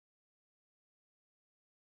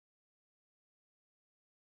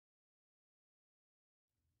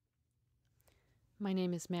My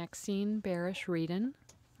name is Maxine Barish-Wreden.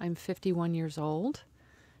 I'm 51 years old.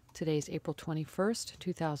 Today's April 21st,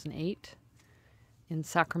 2008, in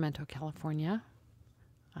Sacramento, California.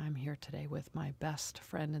 I'm here today with my best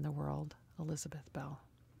friend in the world, Elizabeth Bell.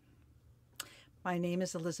 My name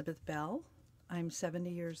is Elizabeth Bell. I'm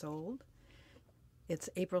 70 years old.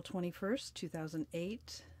 It's April 21st,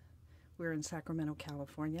 2008. We're in Sacramento,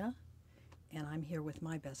 California, and I'm here with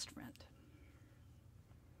my best friend.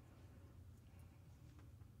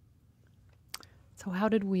 So how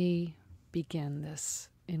did we begin this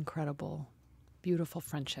incredible, beautiful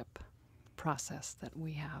friendship process that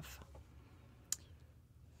we have?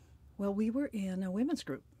 Well, we were in a women's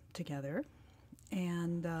group together,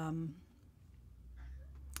 and I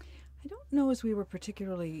don't know as we were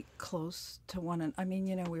particularly close to one another. I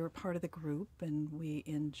mean, we were part of the group, and we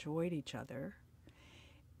enjoyed each other.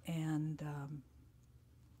 And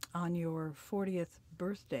on your 40th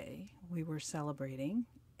birthday, we were celebrating,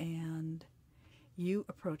 and you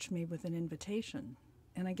approached me with an invitation.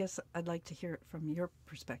 And I guess I'd like to hear it from your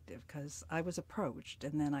perspective, because I was approached,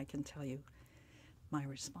 and then I can tell you my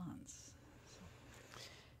response.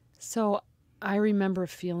 So I remember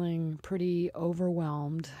feeling pretty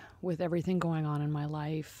overwhelmed with everything going on in my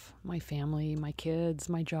life, my family, my kids,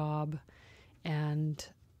 my job. And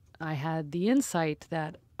I had the insight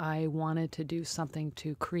that I wanted to do something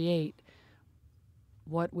to create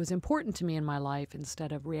what was important to me in my life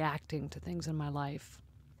instead of reacting to things in my life.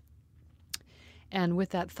 And with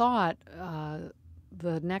that thought,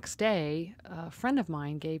 the next day, a friend of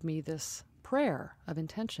mine gave me this prayer of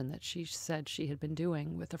intention that she said she had been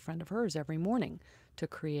doing with a friend of hers every morning to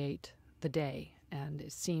create the day. And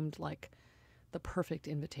it seemed like the perfect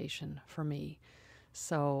invitation for me.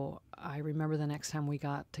 So I remember the next time we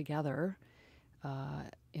got together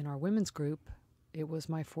in our women's group, it was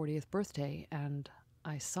my 40th birthday, and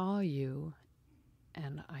I saw you,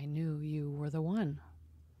 and I knew you were the one.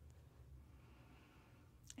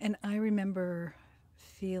 And I remember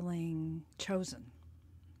feeling chosen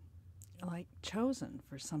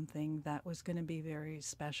for something that was going to be very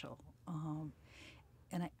special.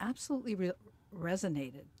 And I absolutely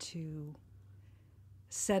resonated to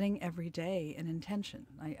setting every day an intention.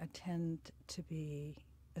 I tend to be,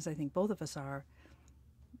 as I think both of us are,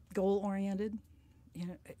 goal-oriented.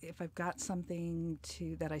 If I've got something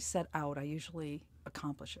that I set out, I usually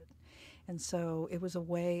accomplish it. And so it was a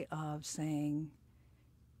way of saying,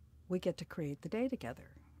 we get to create the day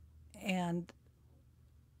together. And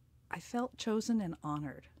I felt chosen and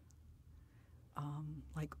honored.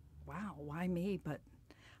 Like, wow, why me? But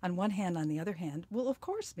on one hand, on the other hand, well, of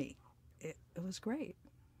course me. It was great.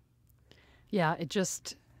 Yeah, it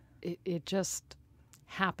just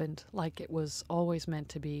happened like it was always meant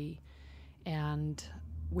to be. And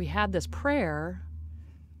we had this prayer.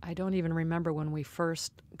 I don't even remember when we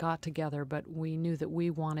first got together, but we knew that we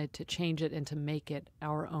wanted to change it and to make it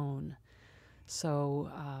our own. So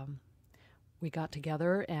we got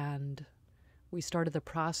together and we started the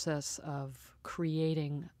process of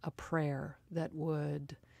creating a prayer that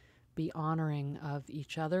would be honoring of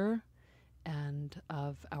each other and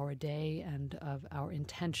of our day and of our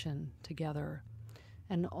intention together.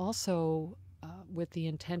 And also with the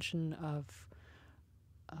intention of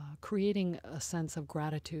creating a sense of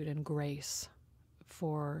gratitude and grace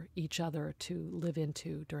for each other to live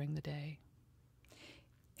into during the day.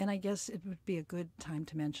 And I guess it would be a good time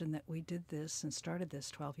to mention that we did this and started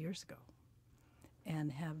this 12 years ago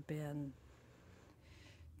and have been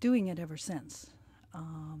doing it ever since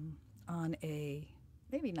on a,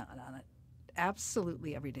 maybe not on an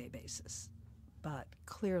absolutely everyday basis, but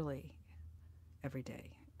clearly every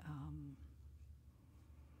day.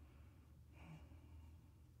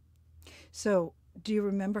 So, do you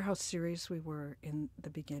remember how serious we were in the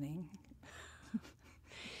beginning?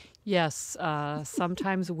 Yes,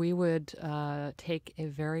 sometimes we would take a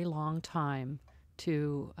very long time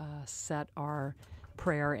to set our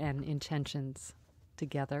prayer and intentions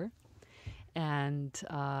together. And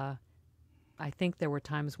I think there were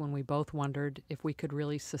times when we both wondered if we could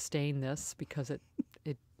really sustain this, because it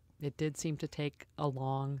did seem to take a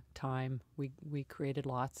long time. We created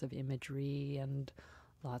lots of imagery and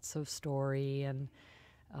lots of story, and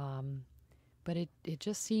but it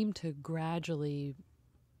just seemed to gradually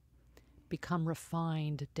become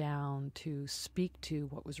refined down to speak to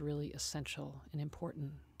what was really essential and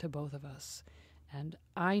important to both of us. And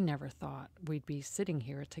I never thought we'd be sitting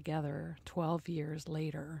here together 12 years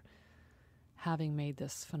later, having made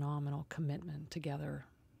this phenomenal commitment together.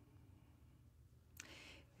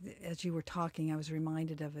 As you were talking, I was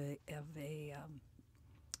reminded of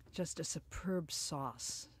just a superb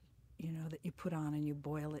sauce, that you put on and you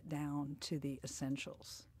boil it down to the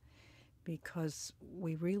essentials. Because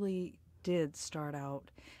we really did start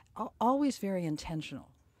out always very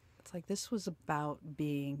intentional. It's like this was about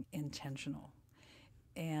being intentional.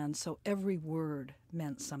 And so every word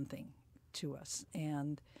meant something to us.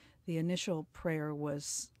 And the initial prayer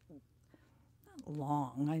was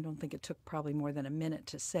long. I don't think it took probably more than a minute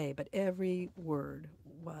to say, but every word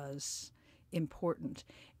was important.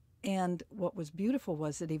 And what was beautiful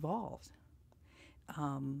was it evolved.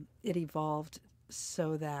 It evolved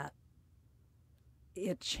so that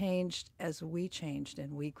it changed as we changed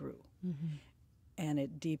and we grew. Mm-hmm. And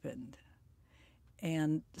it deepened.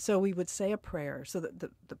 And so we would say a prayer. So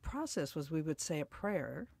the process was we would say a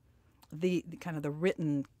prayer, the kind of the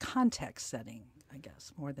written context setting, I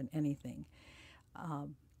guess, more than anything.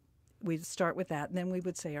 We'd start with that, and then we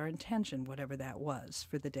would say our intention, whatever that was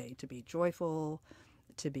for the day, to be joyful,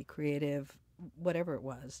 to be creative, whatever it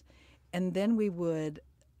was. And then we would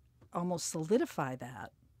almost solidify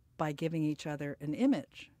that by giving each other an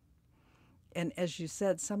image. And as you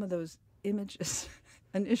said, some of those images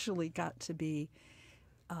initially got to be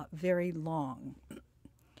very long.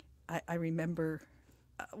 I remember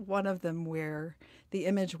one of them where the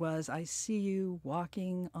image was, I see you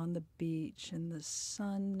walking on the beach and the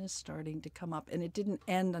sun is starting to come up, and it didn't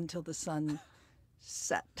end until the sun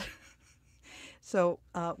set. So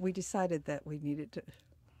we decided that we needed to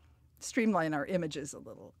streamline our images a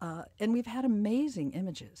little. And we've had amazing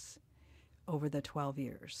images over the 12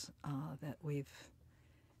 years that we've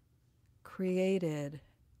created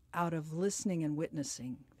out of listening and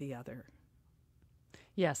witnessing the other.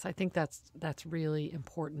 Yes, I think that's really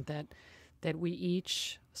important that we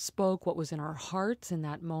each spoke what was in our hearts in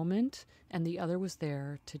that moment, and the other was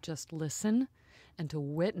there to just listen and to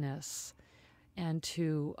witness and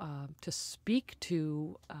to speak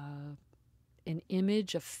to an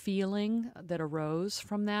image, a feeling that arose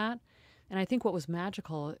from that. And I think what was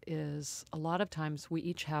magical is a lot of times we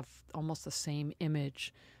each have almost the same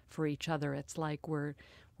image for each other. It's like we're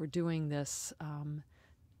doing this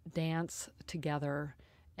dance together,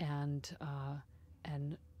 and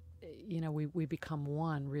we become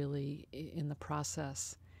one really in the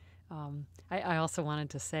process. I also wanted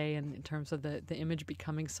to say, in terms of the image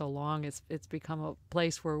becoming so long, it's become a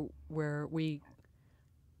place where we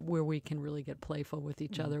can really get playful with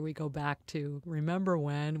each other. We go back to remember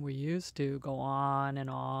when we used to go on and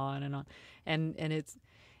on and on, and it's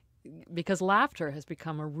because laughter has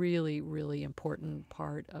become a really, really important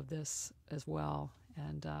part of this as well.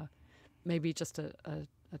 And maybe just a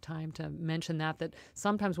time to mention that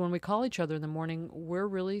sometimes when we call each other in the morning, we're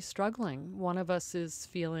really struggling. One of us is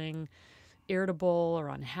feeling irritable or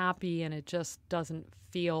unhappy, and it just doesn't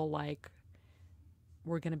feel like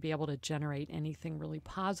we're going to be able to generate anything really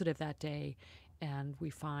positive that day. And we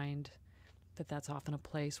find that that's often a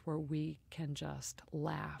place where we can just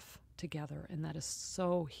laugh together, and that is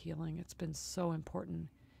so healing. It's been so important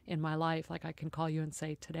in my life. Like, I can call you and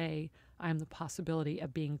say, today I am the possibility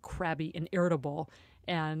of being crabby and irritable,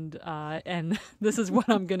 and this is what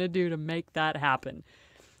I'm going to do to make that happen.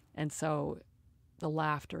 And so the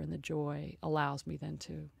laughter and the joy allows me then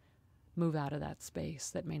to move out of that space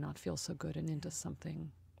that may not feel so good and into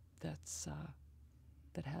something that's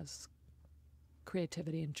that has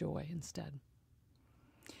creativity and joy instead.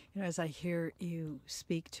 As I hear you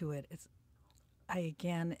speak to it, I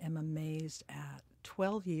again am amazed at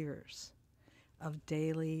 12 years of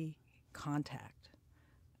daily contact.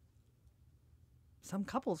 Some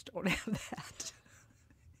couples don't have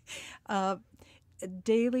that.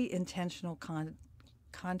 Daily intentional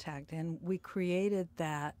contact, and we created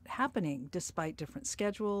that happening despite different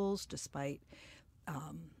schedules, despite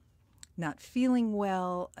not feeling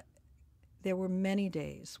well. There were many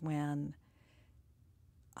days when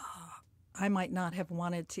I might not have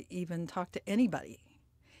wanted to even talk to anybody.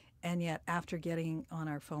 And yet, after getting on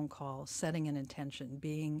our phone call, setting an intention,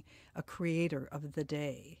 being a creator of the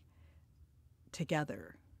day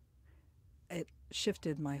together, it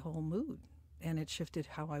shifted my whole mood, and it shifted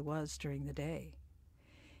how I was during the day.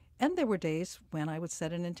 And there were days when I would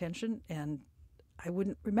set an intention and I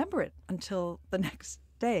wouldn't remember it until the next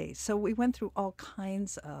day. So we went through all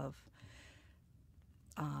kinds of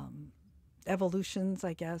evolutions,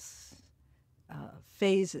 I guess,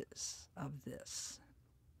 phases of this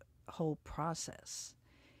whole process.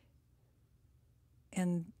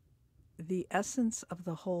 And the essence of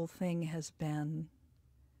the whole thing has been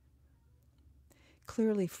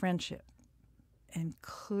clearly friendship and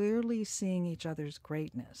clearly seeing each other's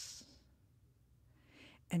greatness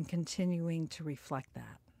and continuing to reflect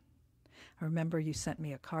that. I remember you sent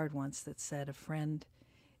me a card once that said a friend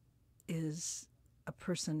is a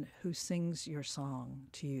person who sings your song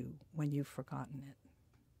to you when you've forgotten it.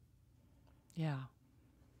 Yeah.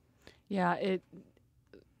 Yeah,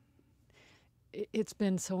 it's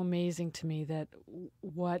been so amazing to me that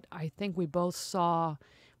what I think we both saw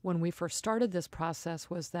when we first started this process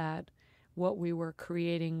was that what we were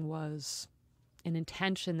creating was an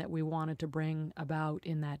intention that we wanted to bring about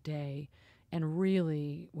in that day. And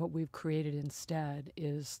really, what we've created instead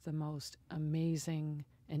is the most amazing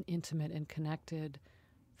and intimate and connected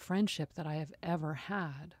friendship that I have ever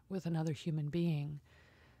had with another human being.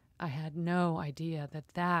 I had no idea that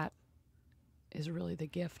that is really the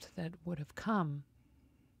gift that would have come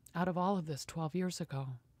out of all of this 12 years ago.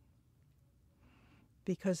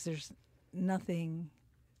 Because there's nothing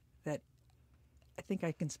that I think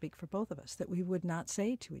I can speak for both of us that we would not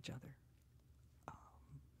say to each other.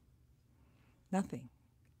 Nothing.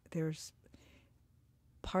 There's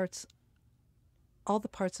parts, all the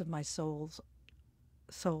parts of my soul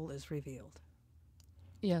is revealed.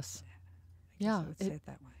 Yes. I guess I would say it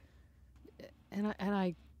that way. And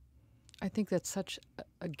I think that's such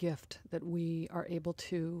a gift that we are able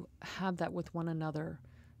to have that with one another,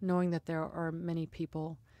 knowing that there are many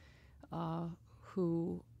people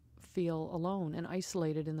who feel alone and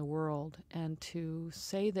isolated in the world, and to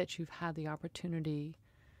say that you've had the opportunity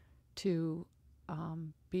to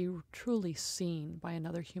be truly seen by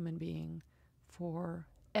another human being for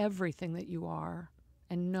everything that you are,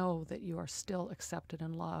 and know that you are still accepted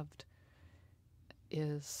and loved,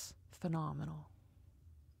 is phenomenal.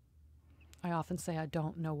 I often say I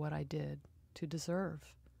don't know what I did to deserve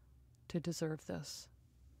this,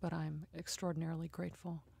 but I'm extraordinarily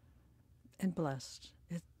grateful. And blessed.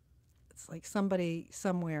 It's like somebody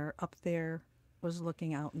somewhere up there was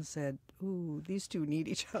looking out and said, ooh, these two need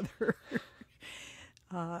each other.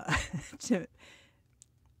 To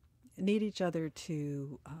need each other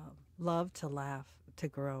to love, to laugh, to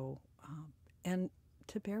grow, and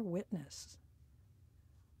to bear witness,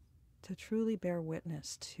 to truly bear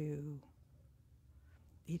witness to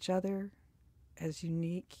each other as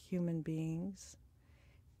unique human beings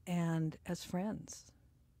and as friends.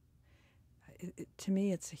 To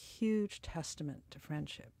me, it's a huge testament to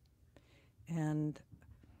friendship. And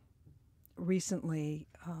recently,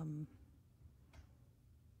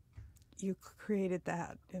 you created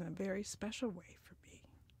that in a very special way for me,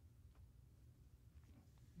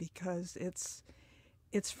 because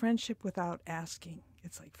it's friendship without asking.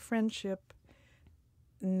 It's like friendship,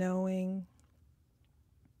 knowing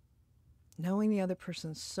the other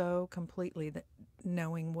person so completely, that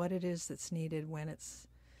knowing what it is that's needed when it's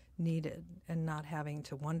needed, and not having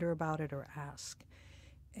to wonder about it or ask.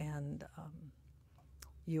 And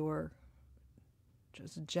your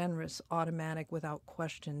just generous, automatic, without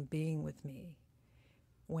question being with me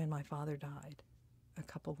when my father died a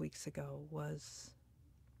couple weeks ago was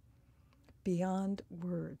beyond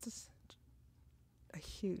words a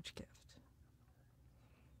huge gift.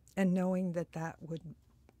 And knowing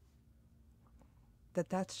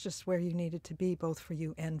that's just where you needed to be, both for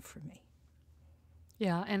you and for me.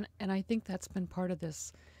 Yeah, and I think that's been part of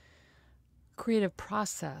this creative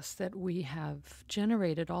process that we have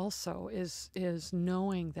generated also, is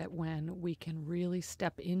knowing that when we can really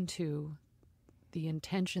step into the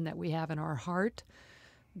intention that we have in our heart,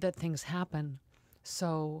 that things happen.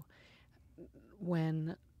 So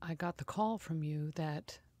when I got the call from you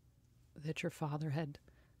that your father had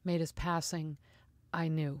made his passing, I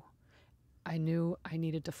knew I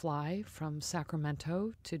needed to fly from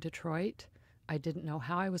Sacramento to Detroit. I didn't know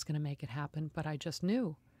how I was going to make it happen, but I just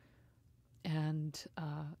knew. And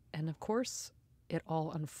of course, it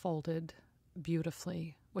all unfolded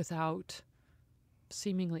beautifully without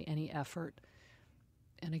seemingly any effort.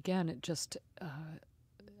 And again, it just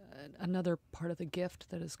another part of the gift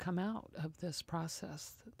that has come out of this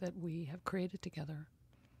process that we have created together.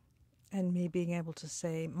 And me being able to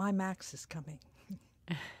say, my Max is coming.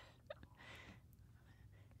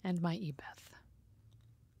 And my Ebeth.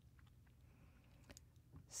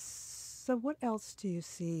 So what else do you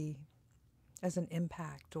see as an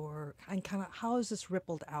impact, and kind of how has this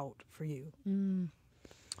rippled out for you?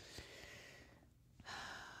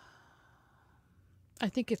 I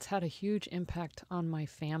think it's had a huge impact on my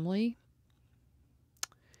family,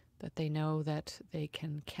 that they know that they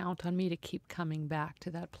can count on me to keep coming back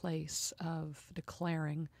to that place of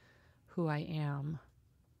declaring who I am,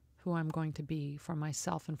 who I'm going to be for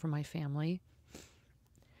myself and for my family.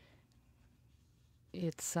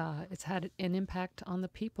 It's had an impact on the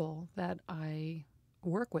people that I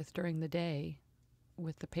work with during the day,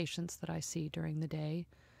 with the patients that I see during the day,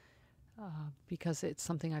 because it's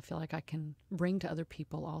something I feel like I can bring to other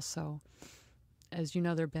people also. as you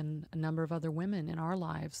know, there have been a number of other women in our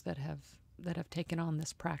lives that have taken on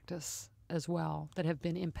this practice as well, that have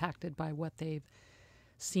been impacted by what they've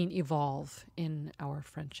seen evolve in our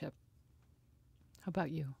friendship. How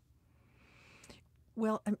about you?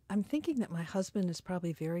 Well, I'm thinking that my husband is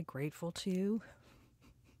probably very grateful to you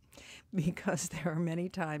because there are many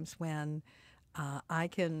times when I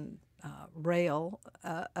can rail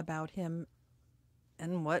about him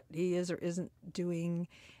and what he is or isn't doing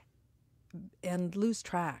and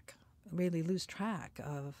really lose track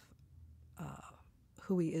of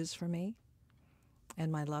who he is for me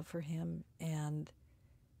and my love for him. And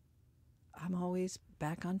I'm always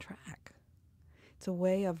back on track. It's a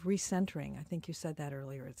way of recentering. I think you said that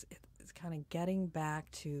earlier. It's kind of getting back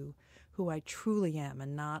to who I truly am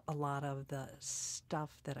and not a lot of the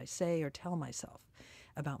stuff that I say or tell myself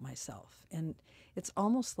about myself. And it's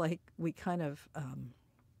almost like we kind of,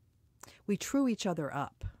 we true each other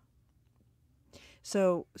up.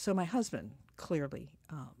 So my husband clearly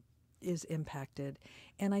is impacted.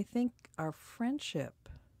 And I think our friendship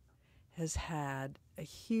has had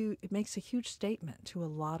it makes a huge statement to a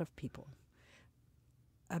lot of people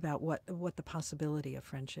about what the possibility of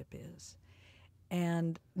friendship is.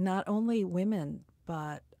 And not only women,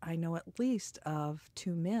 but I know at least of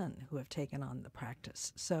 2 men who have taken on the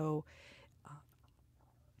practice. So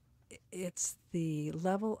it's the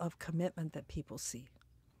level of commitment that people see,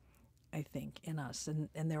 I think, in us. And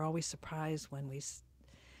they're always surprised when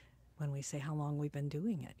we say how long we've been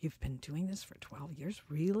doing it. You've been doing this for 12 years?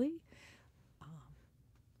 Really?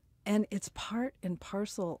 And it's part and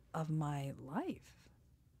parcel of my life.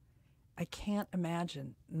 I can't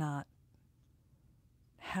imagine not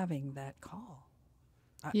having that call.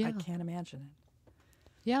 I can't imagine it.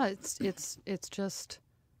 Yeah, it's just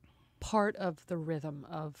part of the rhythm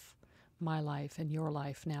of my life and your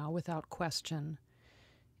life now, without question.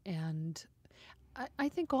 And I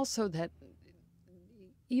think also that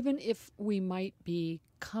even if we might be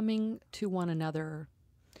coming to one another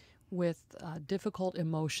with difficult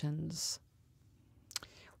emotions,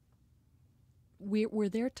 we're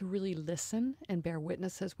there to really listen and bear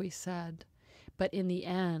witness, as we said, but in the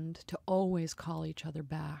end, to always call each other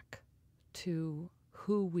back to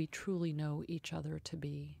who we truly know each other to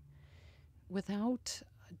be, without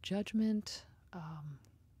judgment,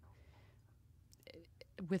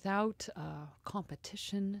 without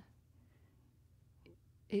competition.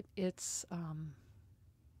 It's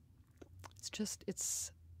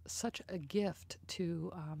such a gift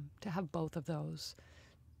to have both of those,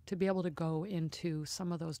 to be able to go into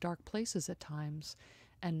some of those dark places at times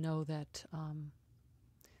and know that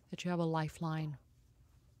that you have a lifeline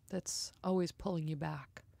that's always pulling you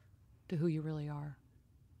back to who you really are.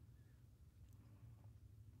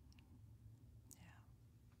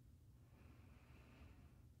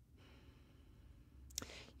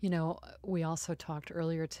 You know, we also talked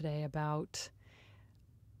earlier today about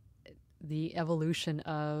the evolution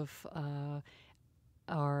of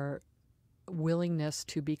our willingness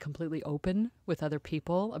to be completely open with other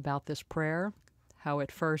people about this prayer. How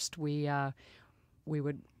at first we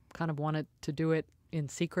would kind of want to do it in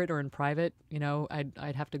secret or in private. You know,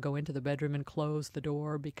 I'd have to go into the bedroom and close the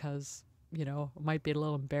door because, you know, I might be a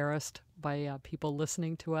little embarrassed by people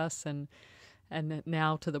listening to us. And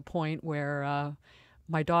now to the point where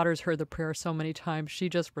my daughter's heard the prayer so many times, she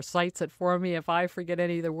just recites it for me if I forget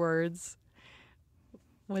any of the words.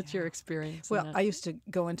 What's your experience? Well, I used to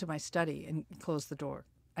go into my study and close the door.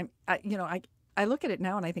 I look at it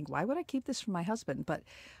now and I think, why would I keep this from my husband? But,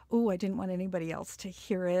 I didn't want anybody else to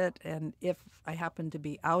hear it. And if I happened to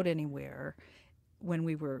be out anywhere when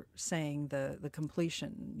we were saying the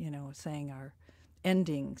completion, saying our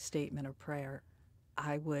ending statement of prayer,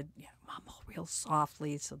 I would mumble real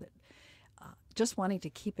softly so that just wanting to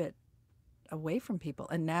keep it away from people.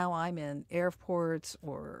 And now I'm in airports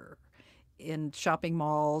or in shopping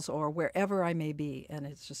malls or wherever I may be, and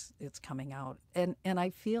it's coming out. And I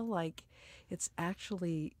feel like it's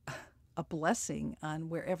actually a blessing on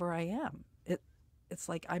wherever I am. It's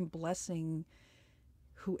like I'm blessing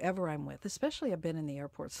whoever I'm with. Especially I've been in the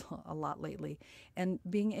airports a lot lately, and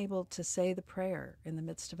being able to say the prayer in the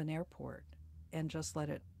midst of an airport and just let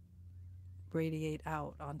it radiate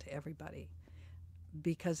out onto everybody,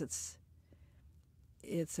 because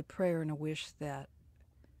it's a prayer and a wish that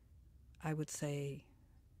I would say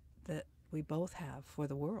that we both have for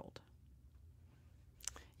the world.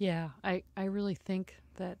 Yeah, I really think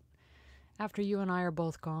that after you and I are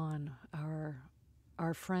both gone,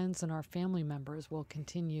 our friends and our family members will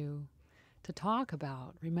continue to talk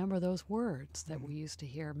about, remember those words that we used to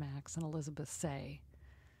hear Max and Elizabeth say,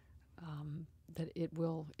 that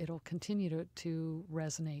it'll continue to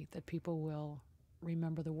resonate, that people will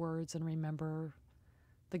remember the words and remember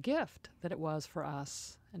the gift that it was for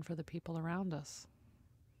us and for the people around us.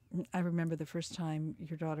 I remember the first time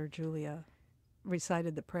your daughter Julia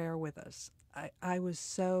recited the prayer with us. I was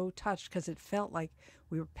so touched because it felt like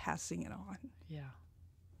we were passing it on. Yeah.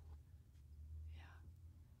 Yeah.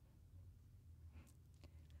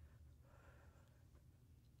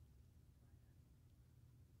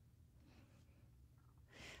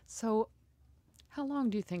 So, how long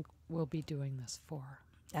do you think we'll be doing this for?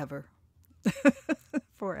 Ever.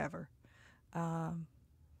 Forever.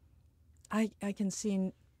 I can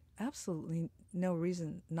see absolutely no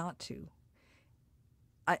reason not to.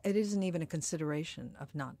 It isn't even a consideration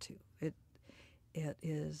of not to. It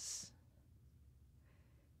is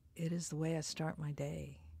the way I start my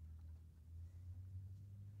day.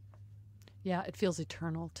 Yeah, it feels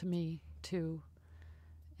eternal to me too.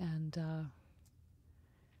 And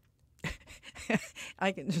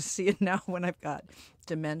I can just see it now when I've got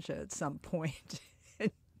dementia at some point.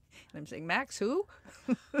 And I'm saying, Max, who?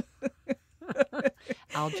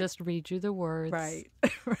 I'll just read you the words. Right,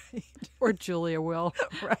 right. Or Julia will,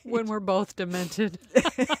 Right. when we're both demented.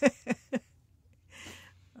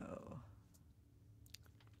 Oh.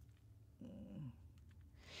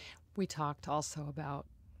 We talked also about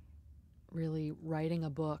really writing a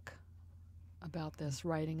book about this,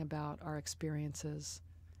 writing about our experiences.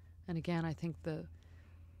 And again, I think the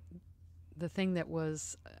thing that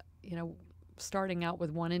was, starting out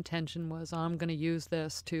with one intention was, I'm going to use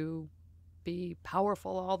this to be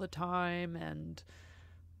powerful all the time and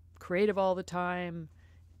creative all the time.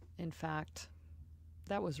 In fact,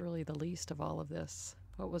 that was really the least of all of this.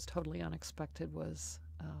 What was totally unexpected was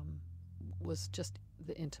just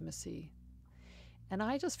the intimacy. And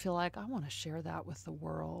I just feel like I want to share that with the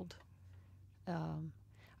world.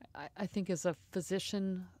 I think as a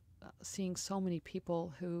physician, seeing so many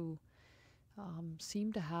people who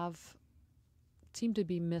seem to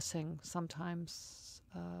be missing sometimes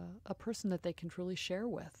a person that they can truly share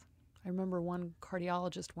with. I remember one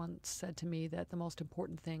cardiologist once said to me that the most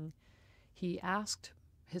important thing he asked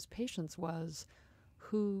his patients was,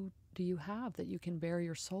 who do you have that you can bare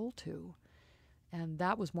your soul to? And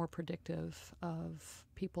that was more predictive of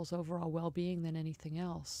people's overall well-being than anything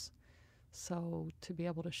else. So to be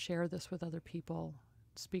able to share this with other people,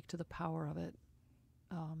 speak to the power of it,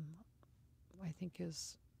 I think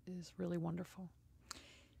is really wonderful.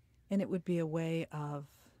 And it would be a way of,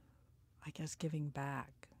 I guess, giving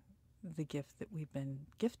back the gift that we've been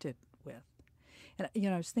gifted with. And,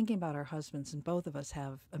 I was thinking about our husbands, and both of us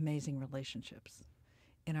have amazing relationships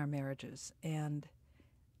in our marriages. And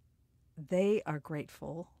they are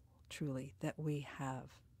grateful, truly, that we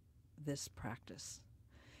have this practice.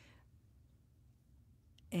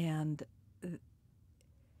 And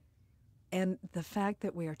the fact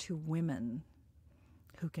that we are two women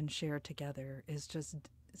who can share together is just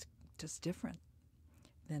different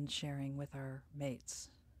than sharing with our mates.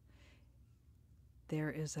 There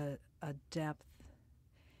is a depth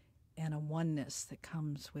and a oneness that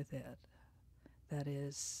comes with it that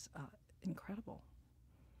is incredible.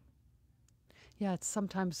 Yeah,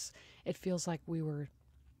 sometimes it feels like we were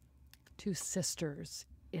two sisters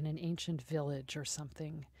in an ancient village or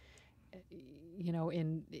something.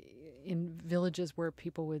 In villages where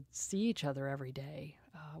people would see each other every day,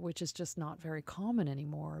 which is just not very common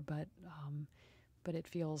anymore. But it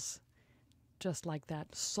feels just like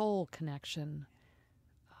that soul connection.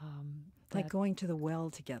 Like going to the well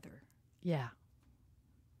together. Yeah.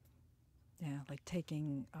 Yeah, like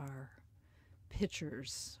taking our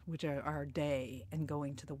pitchers, which are our day, and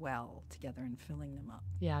going to the well together and filling them up.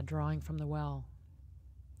 Yeah, drawing from the well.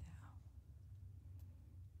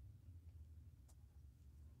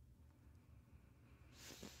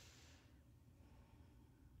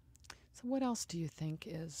 So what else do you think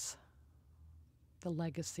is the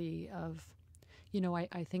legacy of,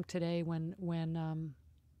 I think today when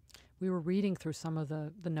we were reading through some of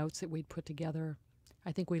the notes that we'd put together,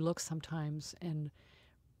 I think we look sometimes and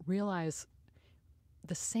realize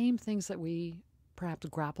the same things that we perhaps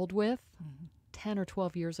grappled with 10 or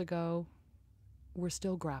 12 years ago, we're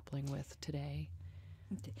still grappling with today.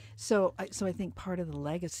 So I think part of the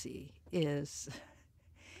legacy is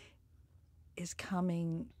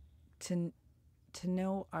coming to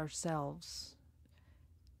know ourselves.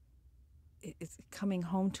 It's coming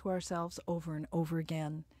home to ourselves over and over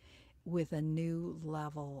again with a new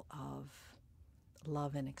level of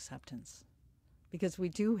love and acceptance. Because we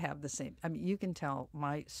do have the same, you can tell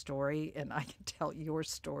my story and I can tell your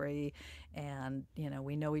story, and,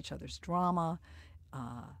 we know each other's drama.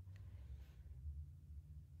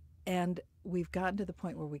 And we've gotten to the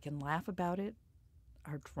point where we can laugh about it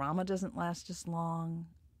our drama doesn't last as long.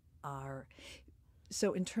 Our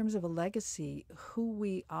So in terms of a legacy, who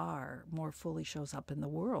we are more fully shows up in the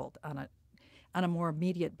world on a more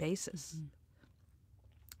immediate basis. Mm-hmm.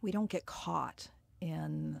 We don't get caught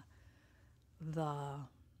in the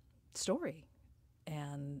story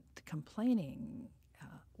and the complaining.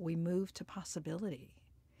 We move to possibility.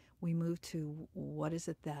 We move to what is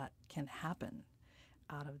it that can happen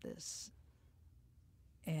out of this.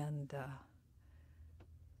 And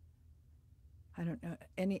I don't know,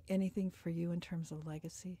 anything for you in terms of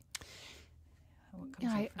legacy? What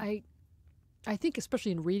comes Yeah, up for you? I think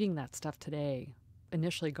especially in reading that stuff today,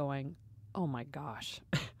 initially going, oh my gosh,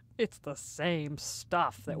 it's the same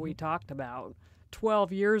stuff that we talked about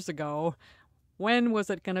 12 years ago. When was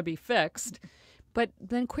it going to be fixed? But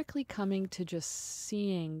then quickly coming to just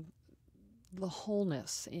seeing the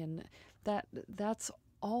wholeness in that. That's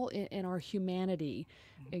all in our humanity.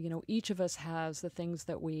 You know, each of us has the things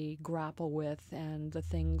that we grapple with and the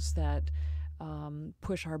things that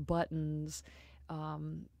push our buttons.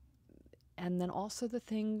 And then also the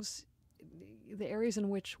things, the areas in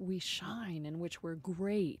which we shine, in which we're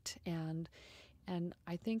great. And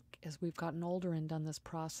I think as we've gotten older and done this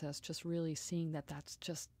process, just really seeing that that's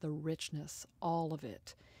just the richness, all of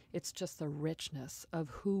it. It's just the richness of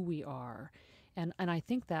who we are. And I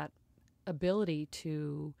think that ability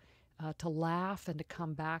to laugh and to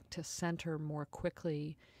come back to center more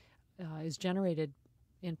quickly is generated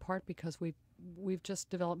in part because we've just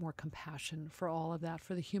developed more compassion for all of that,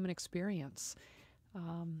 for the human experience,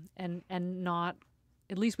 and not,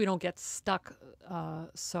 at least we don't get stuck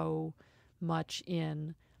so much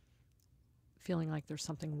in feeling like there's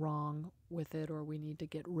something wrong with it or we need to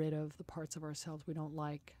get rid of the parts of ourselves we don't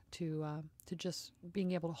like, to just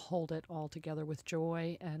being able to hold it all together with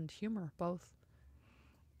joy and humor, both.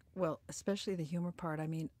 Well, especially the humor part. I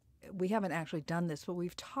mean, we haven't actually done this, but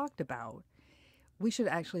we've talked about we should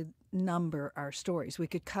actually number our stories. We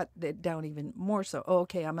could cut it down even more so. Oh,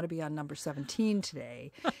 okay, I'm going to be on number 17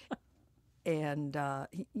 today. And,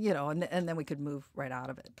 and then we could move right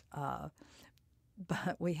out of it.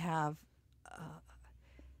 But we have,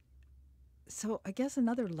 so I guess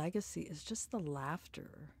another legacy is just the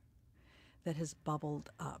laughter that has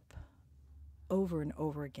bubbled up over and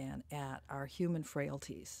over again at our human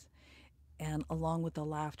frailties. And along with the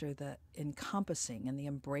laughter, the encompassing and the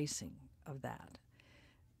embracing of that.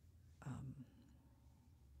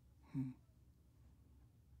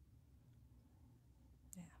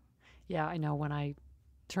 Yeah. Yeah, I know when I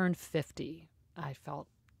turned 50, I felt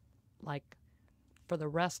like for the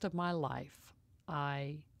rest of my life,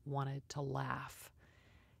 I wanted to laugh.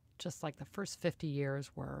 Just like the first 50 years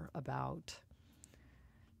were about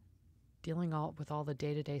dealing with all the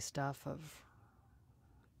day-to-day stuff of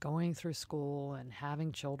going through school and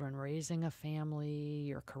having children, raising a family,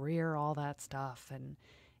 your career, all that stuff. And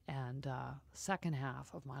second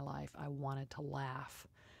half of my life, I wanted to laugh.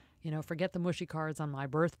 You know, forget the mushy cards on my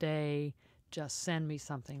birthday. Just send me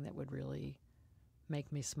something that would really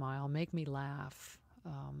make me smile, make me laugh,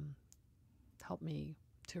 help me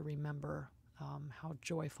to remember how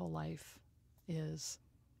joyful life is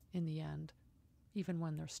in the end, even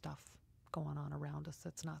when there's stuff going on around us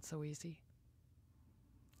that's not so easy.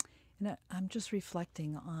 And I'm just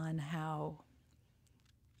reflecting on how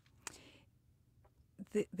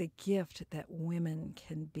the gift that women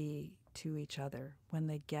can be to each other when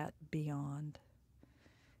they get beyond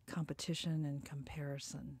competition and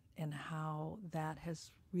comparison, and how that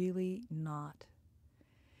has really not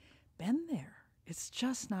been there. It's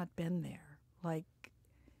just not been there. Like,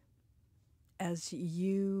 as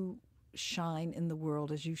you shine in the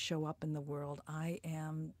world, as you show up in the world, I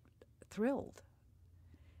am thrilled.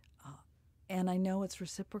 And I know it's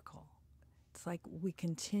reciprocal. It's like we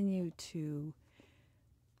continue to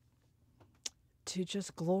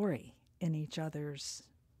just glory in each other's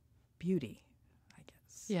beauty, I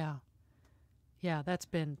guess. Yeah. Yeah, that's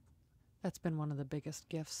been one of the biggest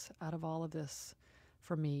gifts out of all of this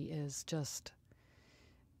for me, is just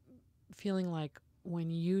feeling like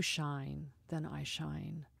when you shine, then I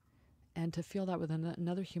shine. And to feel that with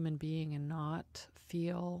another human being and not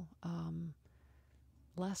feel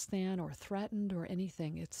less than or threatened or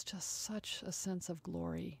anything. It's just such a sense of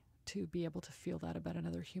glory to be able to feel that about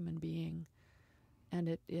another human being.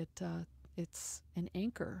 And it's an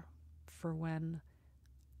anchor for when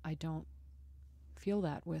I don't feel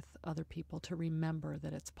that with other people, to remember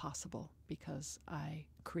that it's possible because I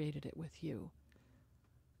created it with you.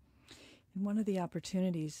 And one of the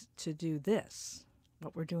opportunities to do this,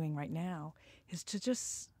 what we're doing right now, is to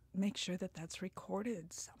just make sure that that's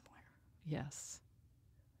recorded somewhere. Yes.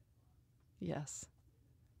 Yes.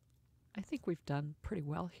 I think we've done pretty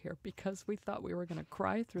well here because we thought we were going to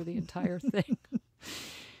cry through the entire thing.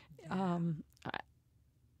 I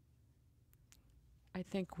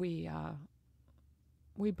think we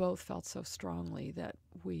both felt so strongly that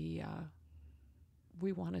we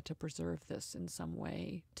wanted to preserve this in some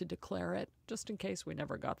way, to declare it, just in case we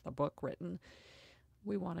never got the book written.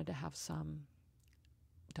 We wanted to have some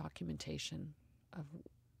documentation of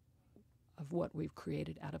what we've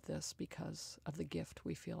created out of this because of the gift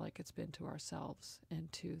we feel like it's been to ourselves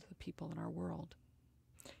and to the people in our world.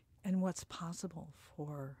 And what's possible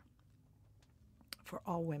for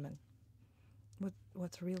all women.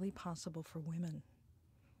 What's really possible for women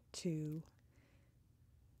to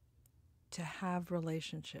have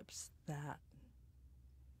relationships that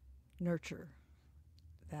nurture,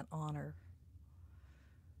 that honor,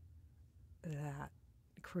 that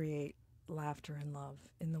create laughter and love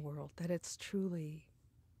in the world, that it's truly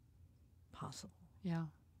possible. Yeah.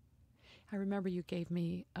 I remember you gave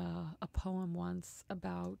me a poem once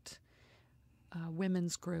about a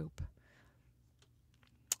women's group,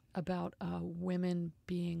 about women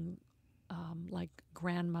being like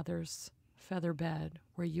grandmother's feather bed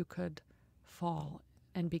where you could fall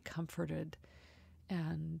and be comforted.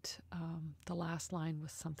 And the last line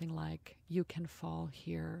was something like, "You can fall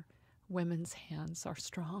here. Women's hands are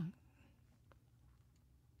strong."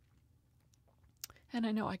 And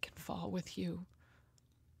I know I can fall with you.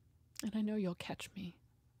 And I know you'll catch me.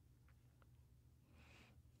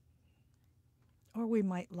 Or we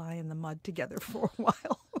might lie in the mud together for a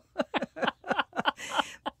while.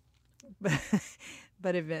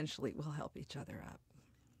 But eventually we'll help each other up.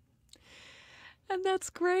 And that's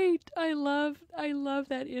great. I love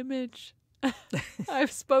that image.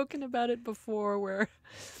 I've spoken about it before, where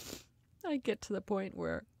I get to the point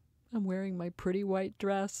where I'm wearing my pretty white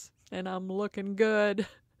dress and I'm looking good.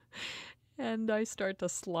 And I start to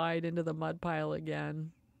slide into the mud pile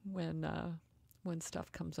again when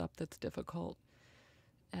stuff comes up that's difficult.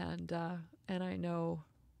 And I know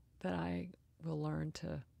that I will learn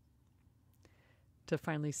to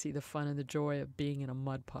finally see the fun and the joy of being in a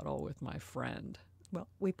mud puddle with my friend. Well,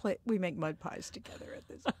 we make mud pies together at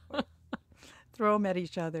this point. Throw them at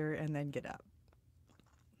each other and then get up.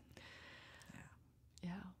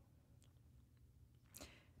 Yeah.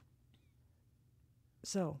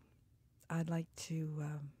 So, I'd like to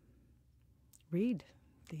read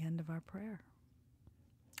the end of our prayer.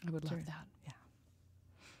 I would love that. Yeah.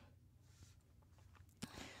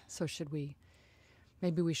 So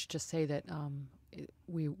maybe we should just say that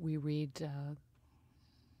we read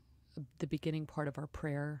the beginning part of our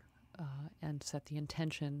prayer and set the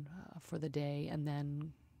intention for the day, and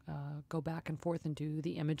then go back and forth and do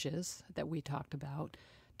the images that we talked about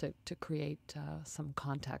to create some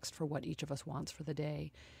context for what each of us wants for the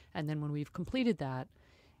day. And then when we've completed that,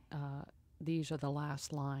 these are the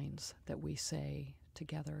last lines that we say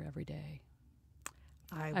together every day.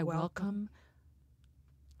 I welcome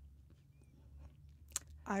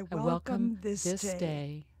this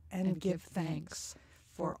day and give thanks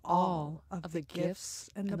for all of the gifts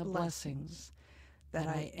and the blessings that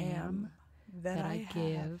I am, that I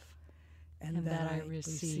give, and that I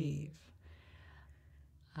receive.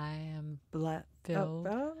 I am filled.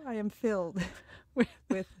 I am filled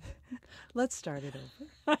with. Let's start it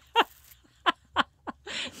over.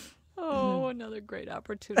 Oh, another great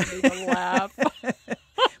opportunity to laugh.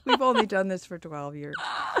 We've only done this for 12 years.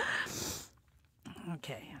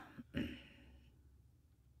 Okay.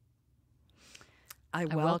 I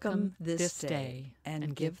welcome this day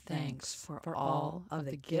and give thanks for all of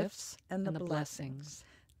the gifts and the blessings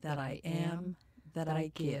that I am, that I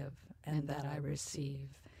give, and that I receive.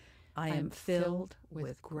 I am filled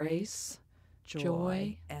with grace,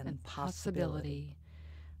 joy, and possibility.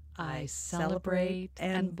 I celebrate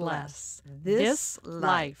and bless this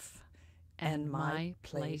life and my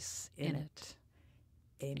place in it.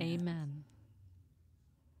 Amen.